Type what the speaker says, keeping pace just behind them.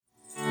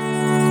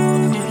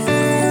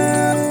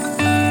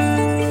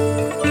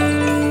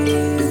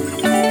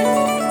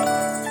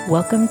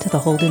Welcome to the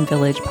Holden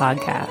Village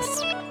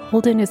podcast.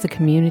 Holden is a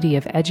community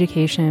of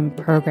education,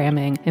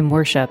 programming, and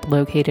worship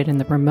located in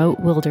the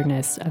remote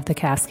wilderness of the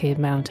Cascade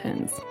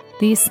Mountains.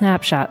 These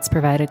snapshots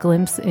provide a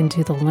glimpse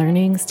into the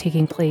learnings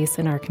taking place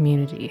in our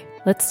community.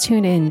 Let's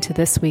tune in to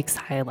this week's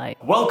highlight.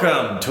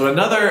 Welcome to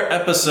another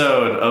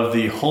episode of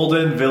the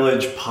Holden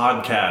Village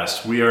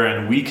podcast. We are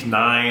in week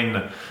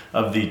 9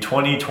 of the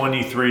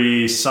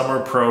 2023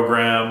 summer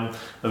program,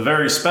 a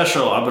very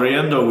special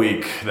Abriendo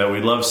week that we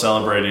love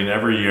celebrating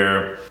every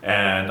year.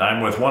 And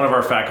I'm with one of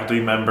our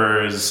faculty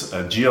members,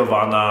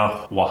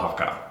 Giovana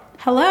Oaxaca.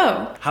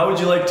 Hello. How would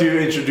you like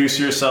to introduce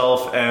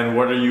yourself, and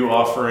what are you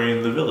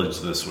offering the village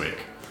this week?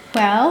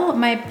 Well,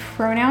 my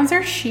pronouns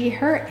are she,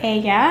 her,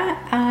 ella.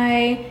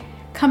 I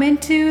come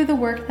into the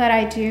work that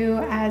I do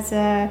as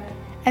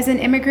an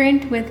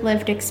immigrant with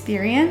lived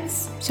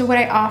experience. So what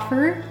I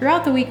offer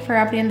throughout the week for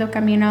Abriendo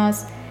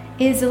Caminos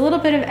is a little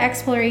bit of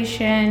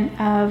exploration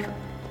of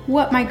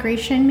what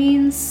migration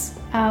means,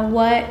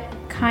 what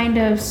kind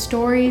of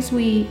stories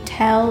we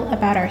tell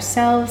about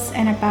ourselves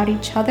and about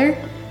each other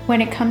when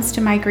it comes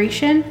to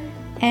migration,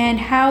 and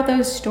how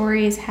those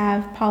stories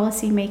have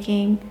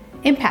policy-making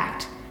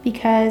impact.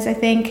 Because I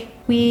think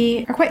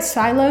we are quite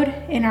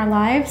siloed in our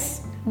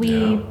lives.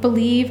 We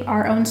believe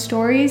our own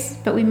stories,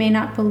 but we may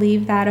not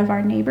believe that of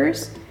our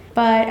neighbors.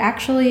 But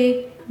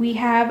actually, we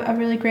have a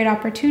really great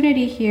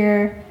opportunity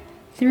here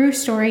through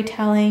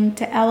storytelling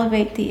to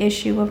elevate the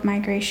issue of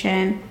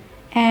migration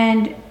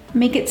and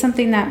make it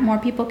something that more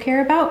people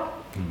care about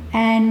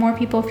and more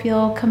people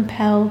feel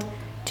compelled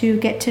to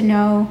get to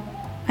know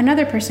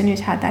another person who's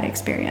had that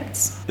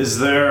experience. Is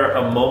there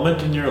a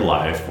moment in your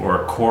life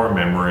or a core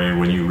memory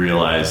when you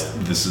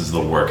realized this is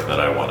the work that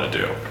I want to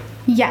do?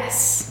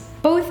 Yes.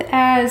 Both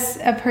as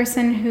a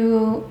person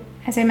who,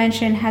 as I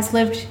mentioned, has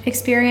lived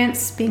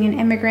experience being an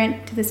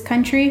immigrant to this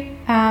country,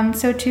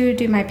 so too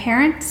do my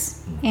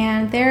parents,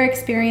 and their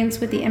experience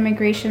with the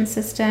immigration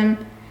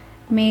system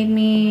made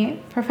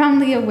me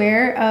profoundly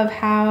aware of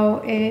how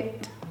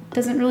it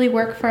doesn't really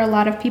work for a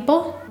lot of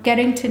people.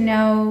 Getting to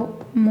know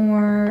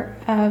more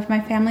of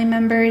my family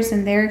members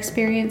and their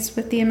experience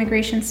with the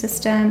immigration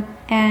system,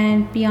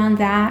 and beyond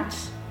that,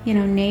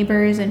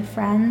 neighbors and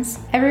friends.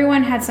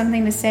 Everyone had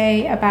something to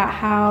say about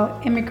how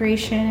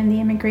immigration and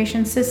the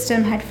immigration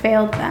system had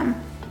failed them.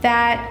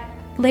 That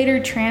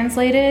later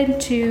translated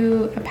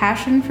to a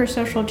passion for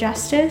social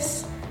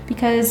justice,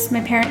 because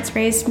my parents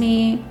raised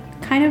me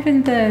kind of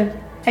in the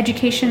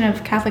education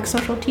of Catholic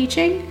social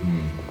teaching.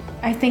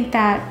 I think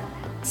that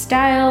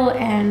style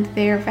and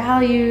their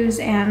values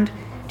and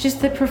just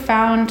the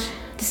profound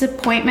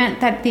disappointment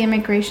that the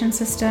immigration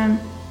system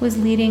was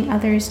leading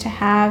others to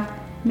have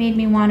made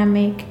me want to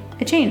make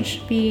a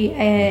change, be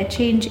a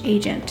change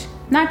agent.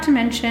 Not to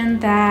mention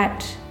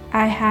that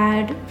I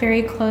had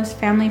very close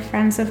family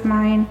friends of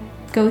mine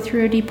go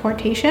through a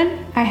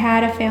deportation. I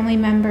had a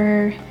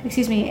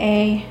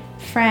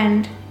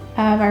friend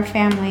of our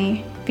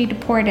family be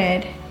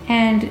deported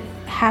and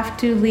have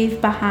to leave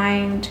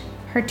behind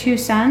her 2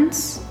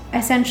 sons,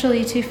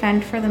 essentially to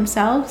fend for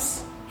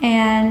themselves.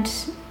 And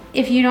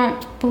if you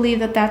don't believe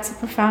that that's a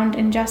profound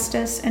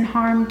injustice and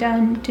harm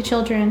done to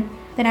children,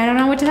 then I don't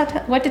know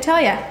what to tell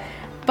you.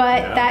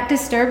 But that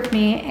disturbed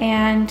me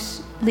and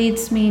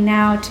leads me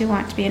now to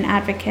want to be an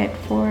advocate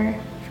for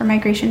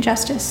migration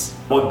justice.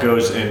 What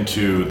goes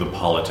into the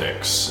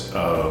politics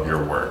of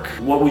your work?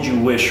 What would you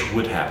wish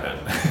would happen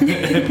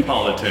in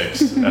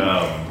politics?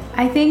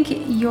 I think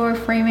your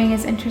framing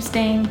is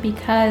interesting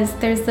because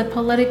there's the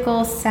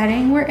political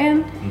setting we're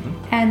in,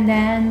 and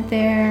then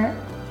there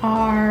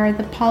are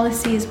the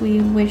policies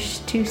we wish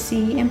to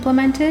see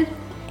implemented.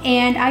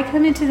 And I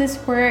come into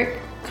this work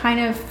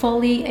kind of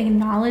fully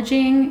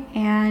acknowledging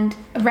and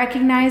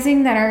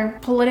recognizing that our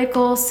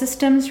political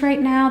systems right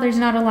now, there's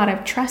not a lot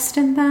of trust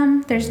in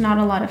them. There's not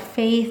a lot of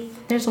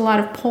faith. There's a lot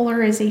of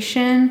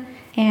polarization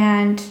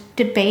and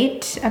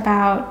debate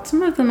about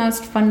some of the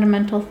most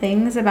fundamental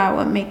things about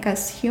what make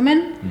us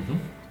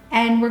human.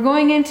 And we're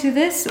going into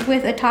this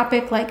with a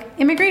topic like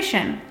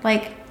immigration.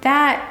 Like,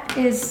 that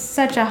is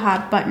such a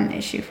hot button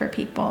issue for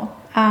people.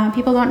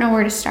 People don't know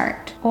where to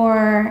start,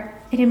 or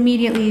it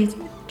immediately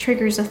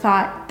triggers a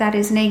thought that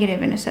is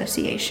negative in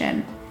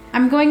association.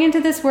 I'm going into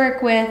this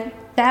work with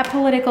that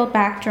political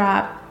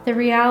backdrop, the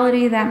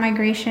reality that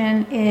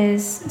migration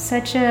is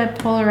such a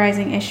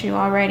polarizing issue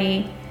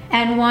already,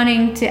 and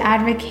wanting to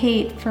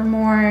advocate for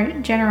more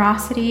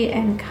generosity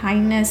and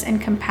kindness and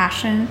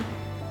compassion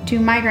to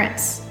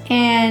migrants.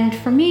 And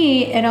for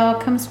me, it all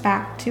comes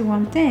back to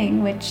one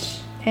thing, which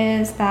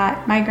is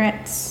that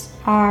migrants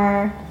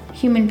are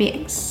human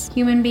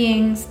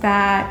beings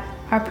that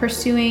are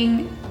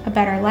pursuing a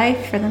better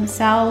life for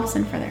themselves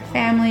and for their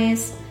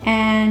families,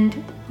 and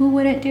who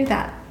wouldn't do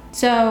that?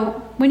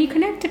 So when you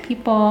connect to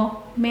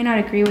people who may not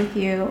agree with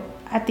you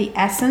at the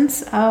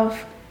essence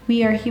of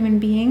we are human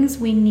beings,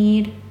 we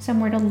need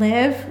somewhere to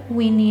live,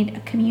 we need a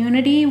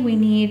community, we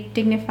need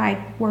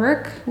dignified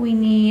work, we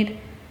need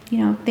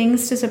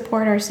things to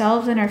support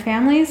ourselves and our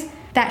families,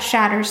 that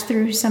shatters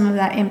through some of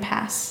that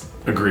impasse.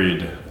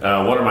 Agreed.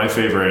 One of my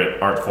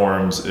favorite art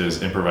forms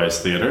is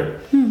improvised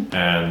theater.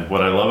 And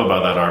what I love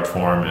about that art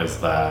form is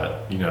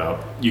that,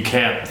 you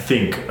can't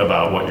think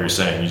about what you're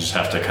saying. You just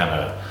have to kind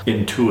of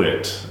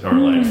intuit or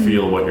like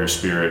feel what your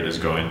spirit is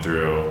going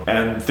through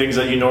and things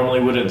that you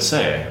normally wouldn't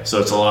say. So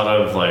it's a lot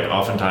of like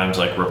oftentimes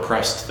like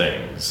repressed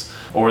things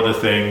or the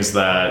things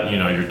that,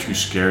 you're too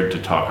scared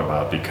to talk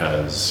about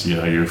because,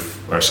 you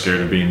are scared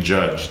of being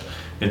judged.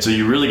 And so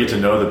you really get to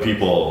know the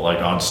people like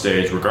on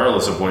stage,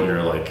 regardless of what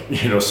your like,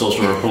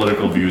 social or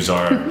political views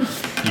are.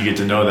 You get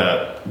to know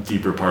that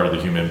deeper part of the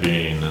human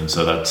being. And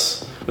so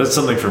that's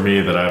something for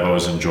me that I've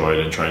always enjoyed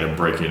in trying to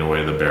breaking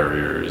away the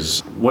barriers.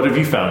 What have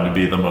you found to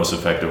be the most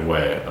effective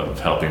way of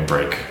helping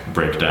break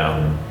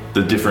down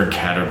the different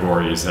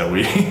categories that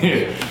we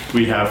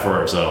we have for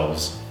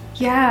ourselves?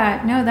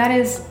 Yeah, no, that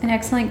is an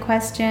excellent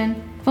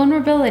question.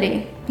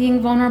 Vulnerability, being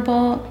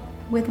vulnerable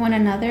with one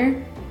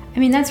another. I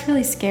mean, that's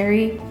really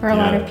scary for a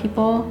lot of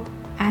people.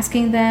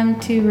 Asking them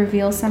to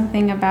reveal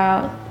something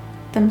about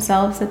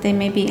themselves that they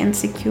may be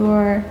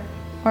insecure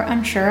or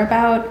unsure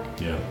about.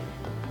 Yeah.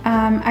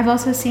 I've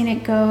also seen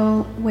it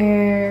go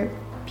where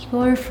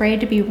people are afraid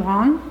to be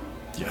wrong.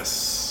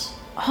 Yes.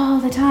 All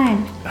the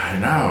time. I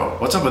know.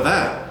 What's up with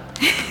that?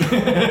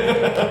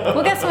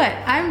 Well, guess what?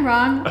 I'm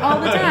wrong all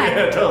the time.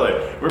 Yeah, totally.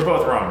 We're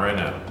both wrong right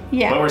now.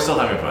 Yeah. But we're still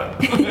having fun.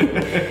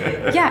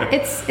 Yeah,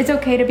 it's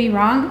okay to be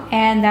wrong,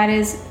 and that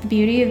is the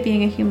beauty of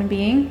being a human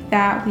being,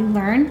 that we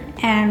learn,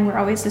 and we're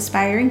always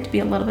aspiring to be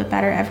a little bit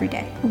better every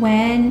day.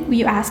 When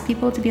you ask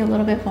people to be a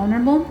little bit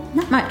vulnerable,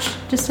 not much,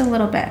 just a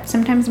little bit.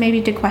 Sometimes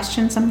maybe to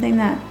question something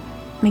that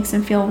makes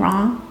them feel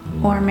wrong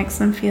or makes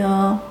them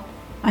feel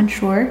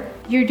unsure,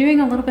 you're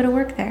doing a little bit of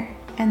work there.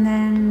 And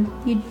then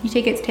you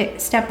take it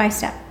step by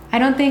step. I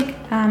don't think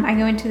I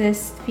go into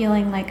this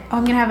feeling like,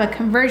 I'm going to have a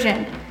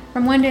conversion.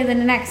 From one day to the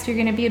next, you're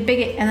going to be a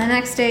bigot. And the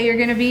next day, you're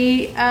going to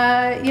be,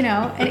 an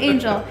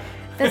angel.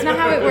 That's not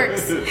how it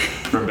works.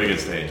 From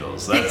bigots to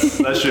angels.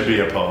 That should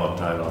be a poem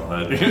title.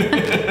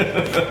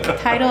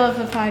 Title of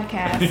the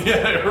podcast.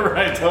 Yeah,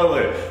 right,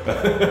 totally.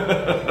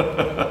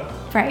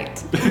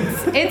 Right.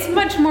 It's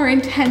much more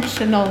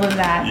intentional than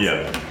that.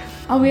 Yeah.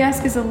 All we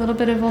ask is a little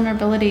bit of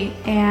vulnerability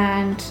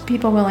and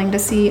people willing to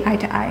see eye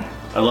to eye.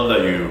 I love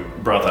that you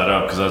brought that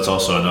up because that's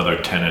also another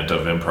tenet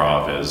of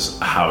improv is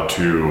how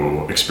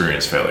to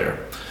experience failure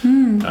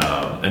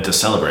and to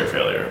celebrate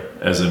failure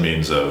as a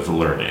means of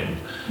learning.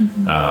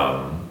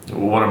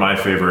 One of my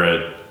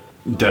favorite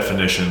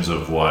definitions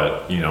of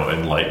what,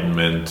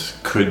 enlightenment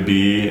could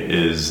be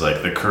is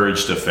like the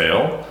courage to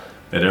fail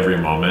at every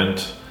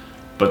moment,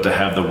 but to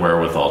have the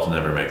wherewithal to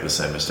never make the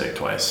same mistake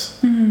twice.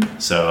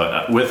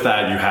 So with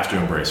that, you have to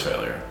embrace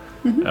failure.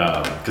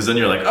 Because then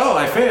you're like, oh,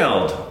 I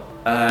failed.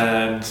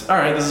 And all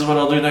right, this is what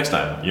I'll do next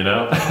time,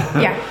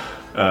 Yeah.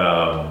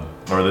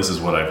 Or this is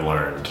what I've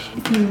learned.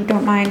 If you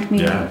don't mind me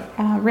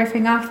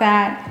riffing off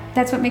that,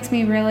 that's what makes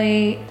me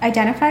really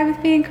identify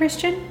with being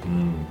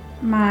Christian.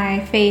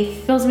 My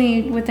faith fills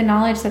me with the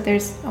knowledge that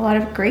there's a lot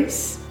of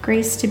grace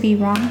to be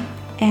wrong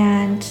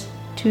and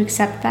to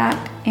accept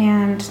that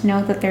and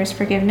know that there's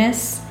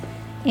forgiveness.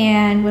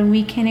 And when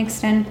we can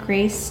extend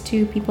grace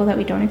to people that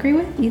we don't agree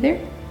with either,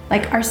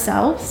 like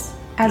ourselves,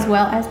 as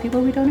well as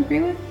people we don't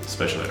agree with.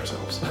 Especially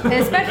ourselves.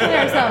 Especially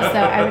ourselves, though,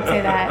 I would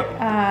say that.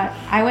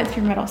 I went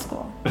through middle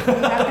school. You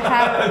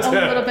have to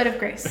have a little bit of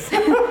grace.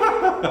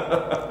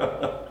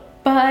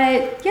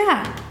 But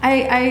yeah,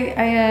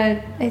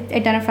 I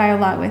identify a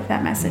lot with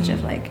that message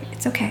of like,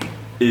 it's okay.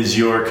 Is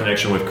your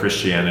connection with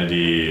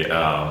Christianity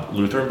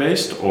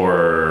Lutheran-based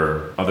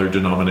or other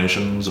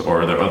denominations,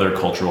 or are there other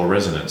cultural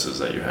resonances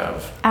that you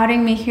have?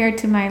 Outing me here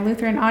to my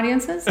Lutheran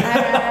audiences? No,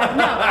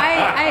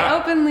 I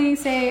openly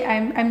say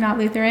I'm not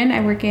Lutheran.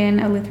 I work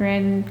in a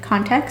Lutheran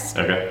context.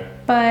 Okay.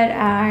 But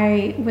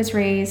I was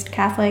raised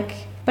Catholic.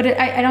 But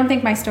I don't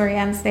think my story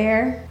ends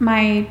there.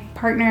 My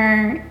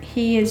partner,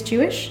 he is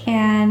Jewish,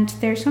 and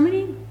there's so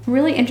many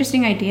really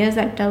interesting ideas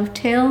that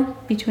dovetail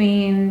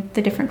between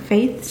the different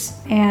faiths,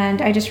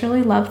 and I just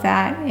really love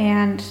that.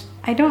 And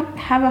I don't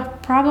have a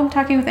problem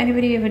talking with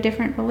anybody of a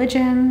different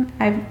religion.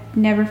 I've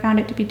never found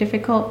it to be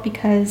difficult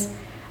because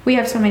we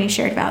have so many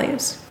shared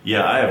values.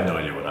 Yeah, I have no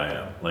idea what I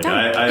am. Like,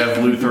 I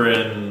have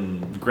Lutheran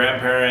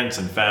grandparents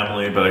and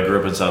family, but I grew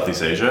up in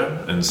Southeast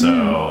Asia, and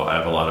so I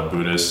have a lot of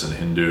Buddhist and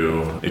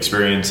Hindu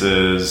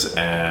experiences.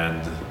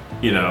 And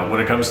when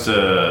it comes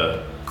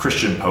to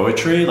Christian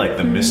poetry, like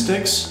the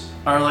mystics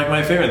are like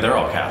my favorite. They're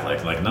all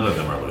Catholic. Like, none of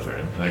them are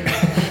Lutheran. Like,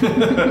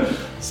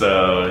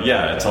 so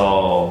yeah, it's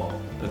all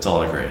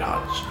a great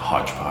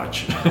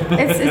hodgepodge.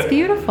 It's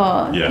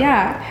beautiful.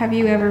 Yeah. Have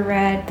you ever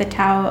read The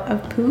Tao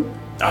of Pooh?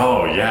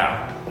 Oh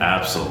yeah,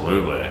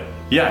 absolutely.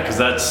 Yeah, because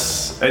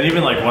that's, and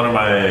even like one of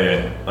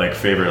my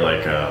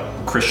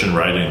favorite Christian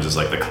writings is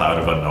like The Cloud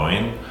of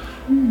Unknowing,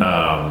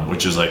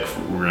 which is like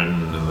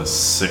written in the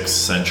 6th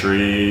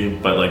century,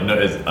 but like no,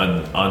 it's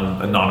an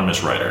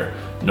anonymous writer.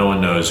 No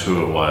one knows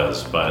who it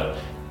was, but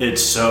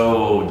it's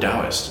so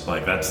Taoist.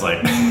 Like that's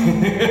like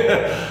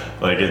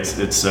Like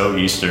it's so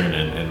Eastern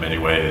in many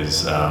ways.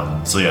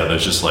 So yeah,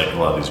 there's just like a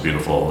lot of these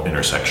beautiful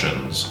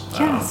intersections.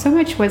 Yeah, so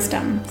much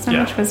wisdom to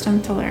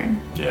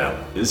learn. Yeah.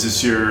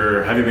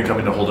 Have you been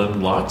coming to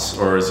Holden lots,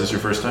 or is this your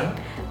first time?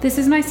 This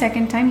is my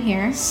second time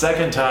here.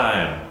 Second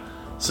time.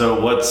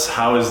 So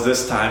how is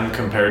this time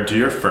compared to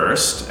your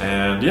first?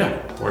 And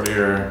yeah, what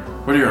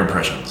are your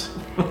impressions?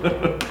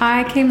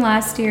 I came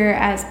last year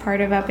as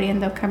part of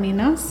Abriendo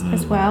Caminos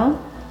as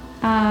well.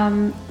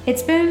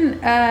 It's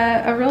been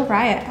a real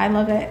riot. I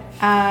love it.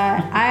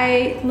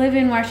 I live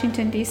in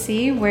Washington,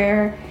 D.C.,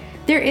 where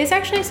there is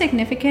actually a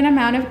significant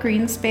amount of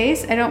green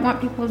space. I don't want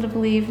people to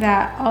believe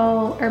that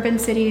all urban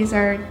cities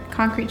are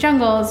concrete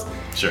jungles.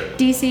 Sure.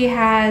 D.C.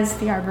 has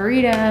the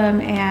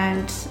Arboretum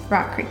and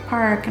Rock Creek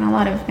Park and a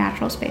lot of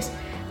natural space.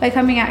 But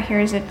coming out here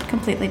is a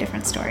completely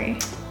different story.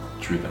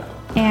 True that.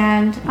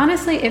 And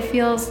honestly, it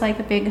feels like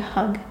a big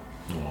hug.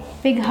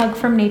 Big hug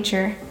from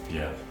nature.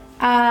 Yeah.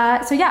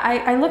 So yeah,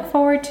 I look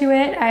forward to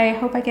it. I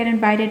hope I get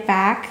invited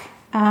back.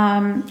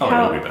 You'll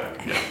be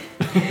back. Yeah.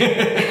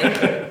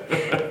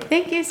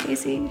 Thank you,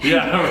 Stacey.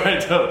 Yeah,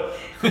 right.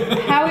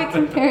 How it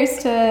compares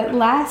to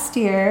last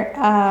year.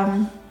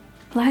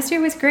 Last year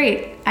was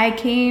great. I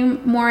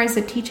came more as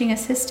a teaching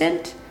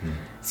assistant,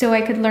 so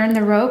I could learn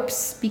the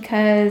ropes,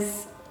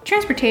 because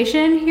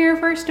transportation here,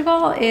 first of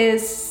all,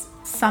 is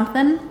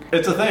something.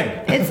 It's a thing.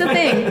 It's a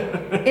thing.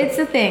 It's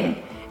a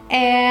thing.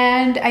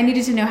 And I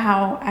needed to know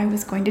how I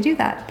was going to do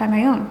that by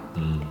my own.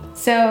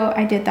 So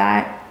I did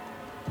that,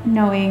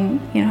 knowing,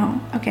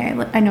 okay,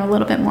 I know a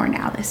little bit more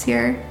now this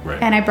year.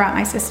 Right. And I brought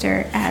my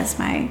sister as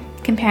my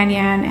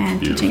companion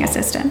and teaching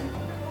assistant.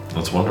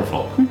 That's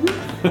wonderful.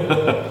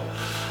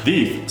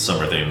 The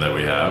summer theme that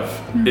we have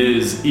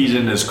is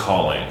Eden is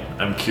Calling.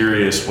 I'm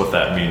curious what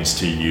that means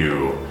to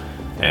you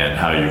and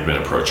how you've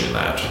been approaching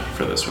that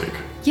for this week.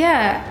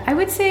 Yeah, I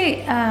would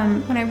say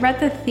when I read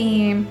the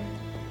theme,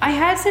 I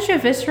had such a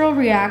visceral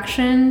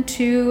reaction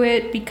to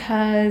it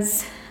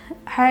because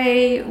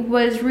I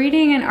was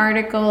reading an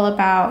article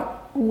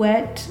about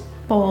wet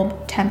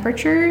bulb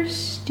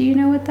temperatures. Do you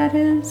know what that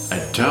is? I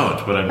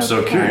don't, but I'm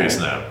so curious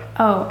now.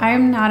 Oh,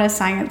 I'm not a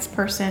science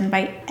person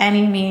by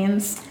any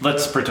means.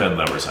 Let's pretend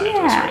that we're scientists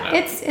right now.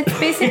 It's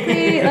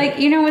basically like,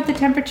 what the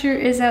temperature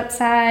is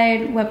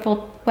outside. Wet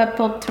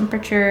bulb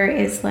temperature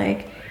is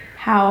like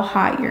how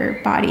hot your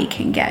body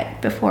can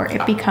get before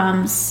it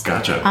becomes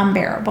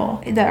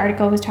unbearable. The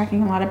article was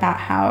talking a lot about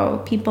how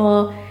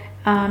people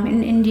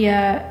in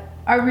India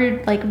are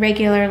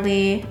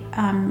regularly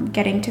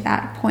getting to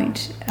that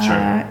point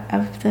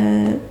of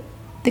the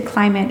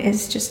climate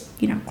is just,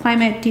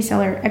 climate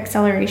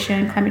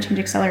acceleration, climate change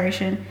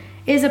acceleration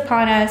is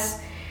upon us.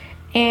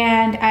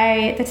 And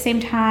at the same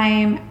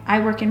time,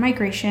 I work in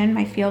migration.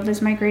 My field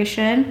is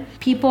migration.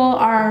 People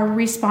are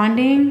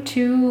responding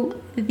to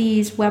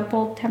these wet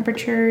bulb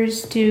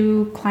temperatures,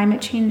 to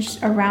climate change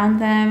around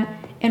them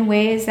in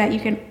ways that you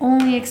can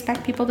only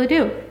expect people to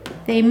do.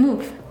 They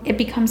move. It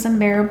becomes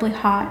unbearably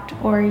hot,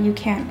 or you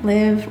can't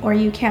live, or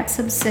you can't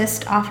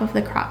subsist off of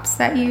the crops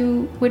that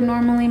you would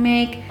normally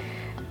make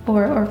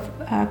or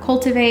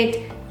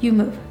cultivate. You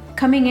move.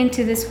 Coming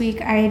into this week,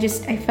 I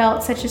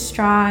felt such a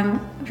strong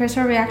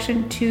visceral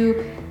reaction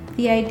to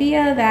the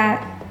idea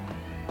that,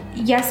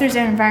 yes, there's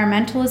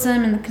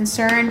environmentalism and the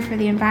concern for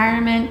the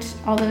environment,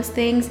 all those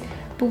things,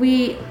 but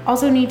we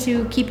also need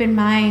to keep in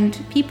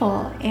mind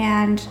people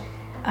and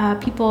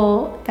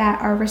people that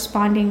are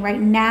responding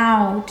right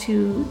now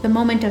to the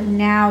moment of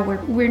now.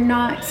 We're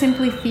not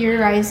simply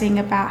theorizing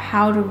about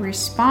how to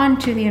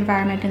respond to the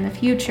environment in the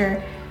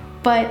future,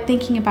 but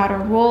thinking about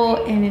our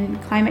role in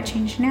climate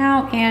change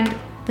now and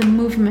the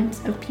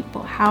movements of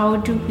people. How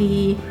do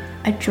we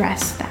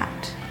address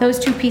that? Those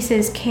two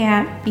pieces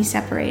can't be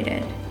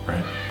separated.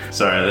 Right.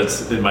 Sorry,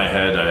 that's in my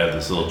head. I had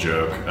this little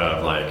joke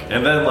of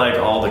and then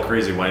all the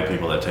crazy white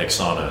people that take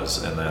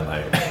saunas and then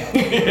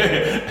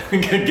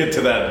get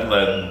to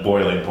that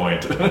boiling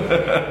point.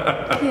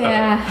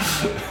 Yeah.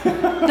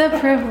 The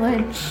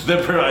privilege.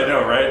 I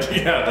know, right?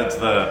 Yeah,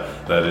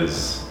 that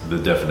is the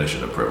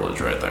definition of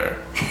privilege right there.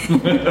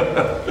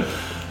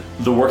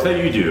 The work that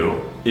you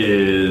do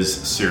is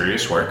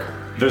serious work.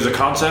 There's a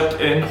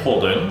concept in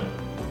Holden,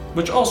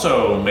 which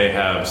also may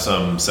have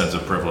some sense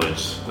of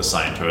privilege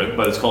assigned to it,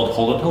 but it's called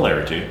Holden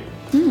Hilarity.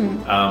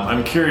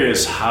 I'm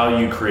curious how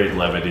you create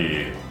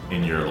levity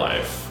in your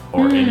life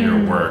or in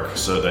your work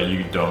so that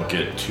you don't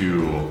get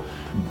too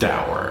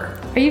dour.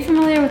 Are you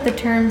familiar with the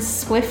term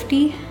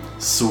Swiftie?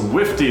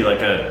 Swiftie, like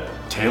a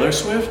Taylor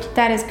Swift?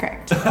 That is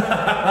correct.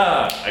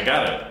 I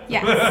got it.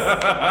 Yes.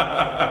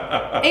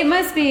 It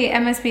must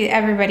be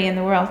everybody in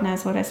the world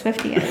knows what a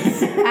Swiftie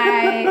is.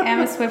 I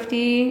am a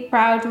Swiftie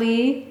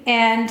proudly,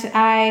 and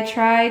I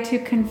try to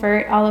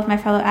convert all of my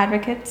fellow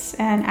advocates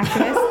and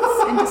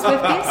activists into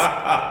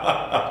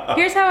Swifties.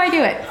 Here's how I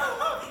do it.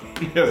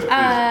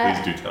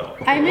 Yes, please do tell.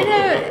 I'm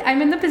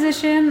in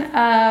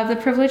the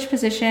privileged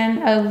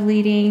position of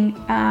leading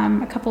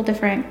a couple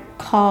different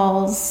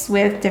calls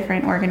with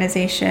different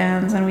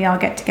organizations, and we all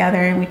get together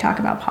and we talk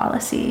about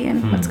policy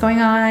and what's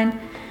going on.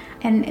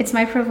 And it's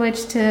my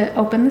privilege to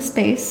open the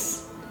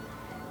space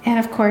And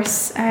of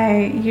course,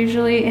 I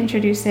usually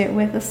introduce it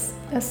with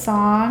a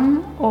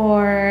song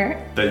or...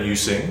 That you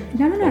sing?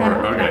 No.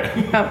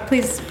 Okay. No. Oh,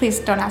 please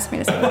don't ask me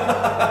to sing.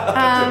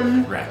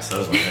 Rats, that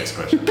was my next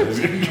question.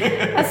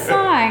 A song.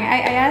 I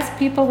ask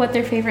people what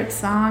their favorite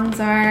songs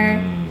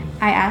are.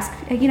 I ask,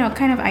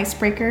 kind of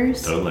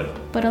icebreakers. Totally.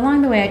 But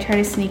along the way, I try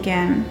to sneak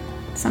in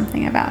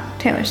something about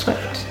Taylor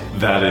Swift.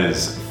 That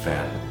is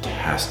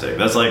fantastic.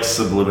 That's like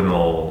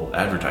subliminal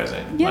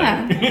advertising.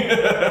 Yeah.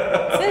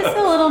 It's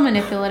a little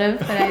manipulative,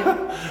 but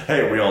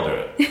Hey, we all do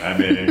it. I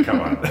mean, come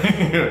on.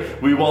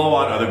 We all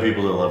want other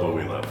people to love what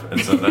we love.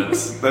 And so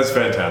that's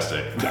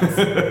fantastic.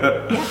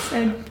 Yes,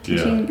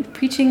 and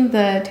preaching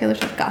the Taylor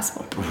Swift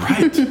gospel.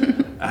 Right.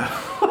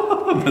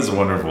 That's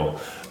wonderful.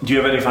 Do you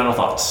have any final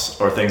thoughts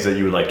or things that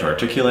you would like to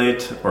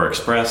articulate or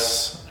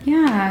express?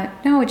 Yeah,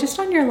 no, just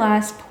on your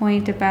last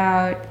point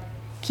about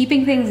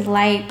keeping things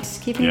light,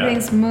 keeping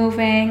things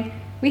moving.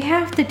 We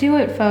have to do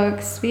it,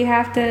 folks. We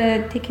have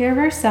to take care of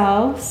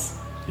ourselves.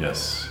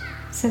 Yes.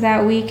 So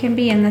that we can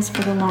be in this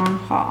for the long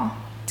haul.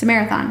 It's a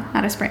marathon,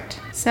 not a sprint.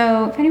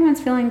 So if anyone's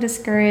feeling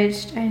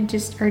discouraged, I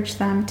just urge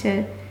them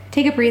to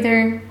take a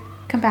breather,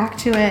 come back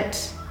to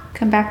it,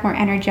 come back more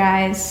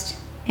energized,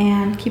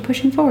 and keep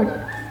pushing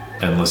forward.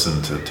 And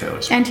listen to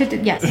Taylor Swift.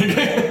 Yes.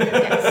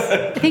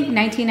 I think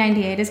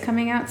 1998 is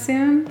coming out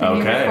soon. The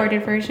new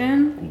recorded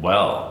version.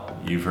 Well,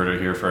 you've heard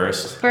it here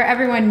first. For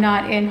everyone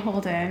not in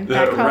Holden.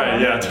 Right,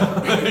 yeah,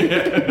 totally. We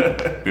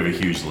have a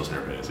huge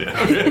listener base,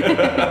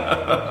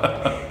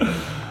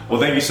 Well,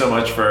 thank you so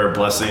much for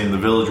blessing the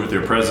village with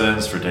your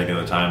presence, for taking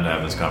the time to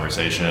have this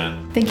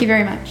conversation. Thank you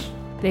very much.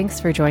 Thanks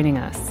for joining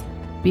us.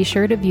 Be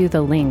sure to view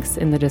the links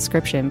in the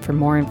description for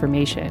more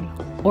information,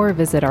 or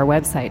visit our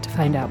website to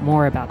find out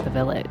more about the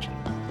village.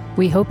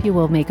 We hope you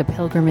will make a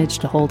pilgrimage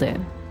to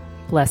Holden.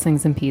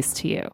 Blessings and peace to you.